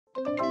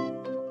My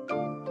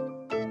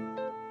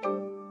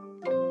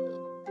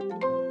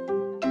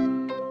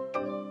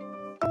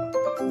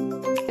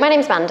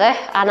name's Amanda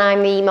and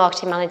I'm the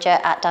Marketing Manager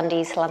at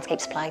Dandy's Landscape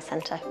Supply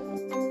Centre.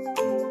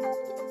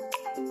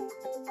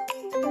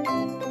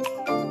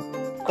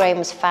 Graham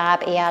was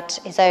fab. He had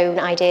his own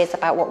ideas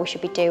about what we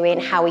should be doing,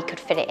 how we could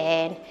fit it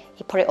in.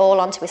 He put it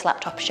all onto his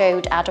laptop,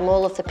 showed Adam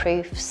all of the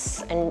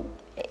proofs, and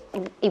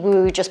we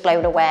were just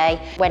blown away.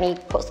 When he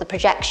puts the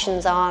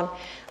projections on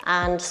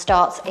and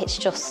starts, it's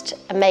just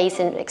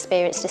amazing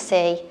experience to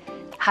see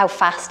how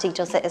fast he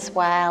does it as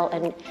well.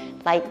 And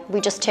like,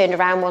 we just turned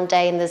around one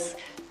day and there's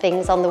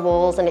things on the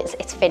walls and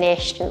it's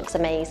finished and it looks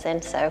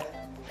amazing. So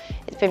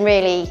it's been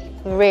really,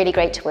 really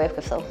great to work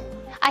with them.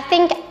 I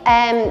think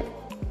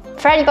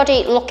for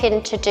anybody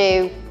looking to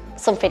do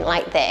something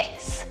like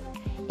this,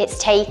 it's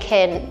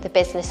taken the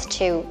business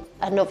to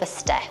another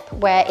step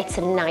where it's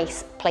a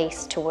nice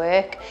place to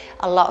work.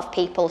 A lot of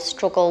people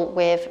struggle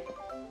with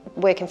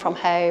working from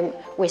home.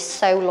 We're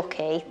so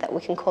lucky that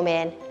we can come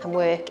in and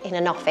work in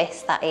an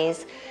office that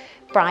is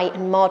bright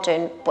and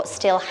modern but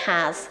still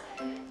has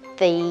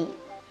the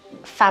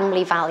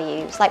family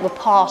values. Like, we're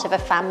part of a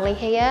family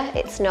here.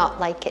 It's not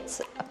like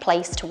it's a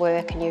place to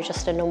work and you're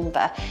just a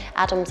number.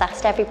 Adam's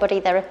asked everybody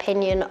their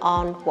opinion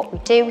on what we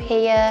do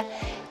here.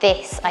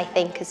 This, I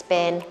think, has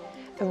been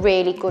a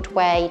really good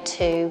way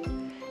to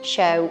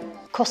show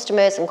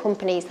customers and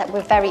companies that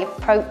we're very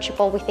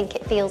approachable. We think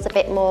it feels a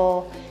bit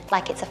more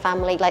like it's a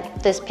family.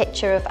 Like, there's a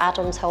picture of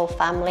Adam's whole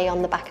family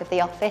on the back of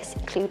the office,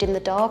 including the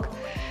dog.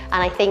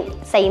 And I think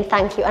saying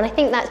thank you, and I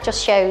think that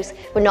just shows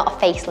we're not a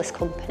faceless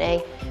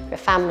company. We're a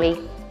family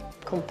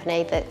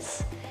company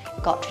that's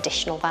got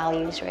traditional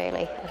values,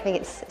 really. I think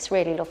it's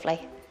really lovely.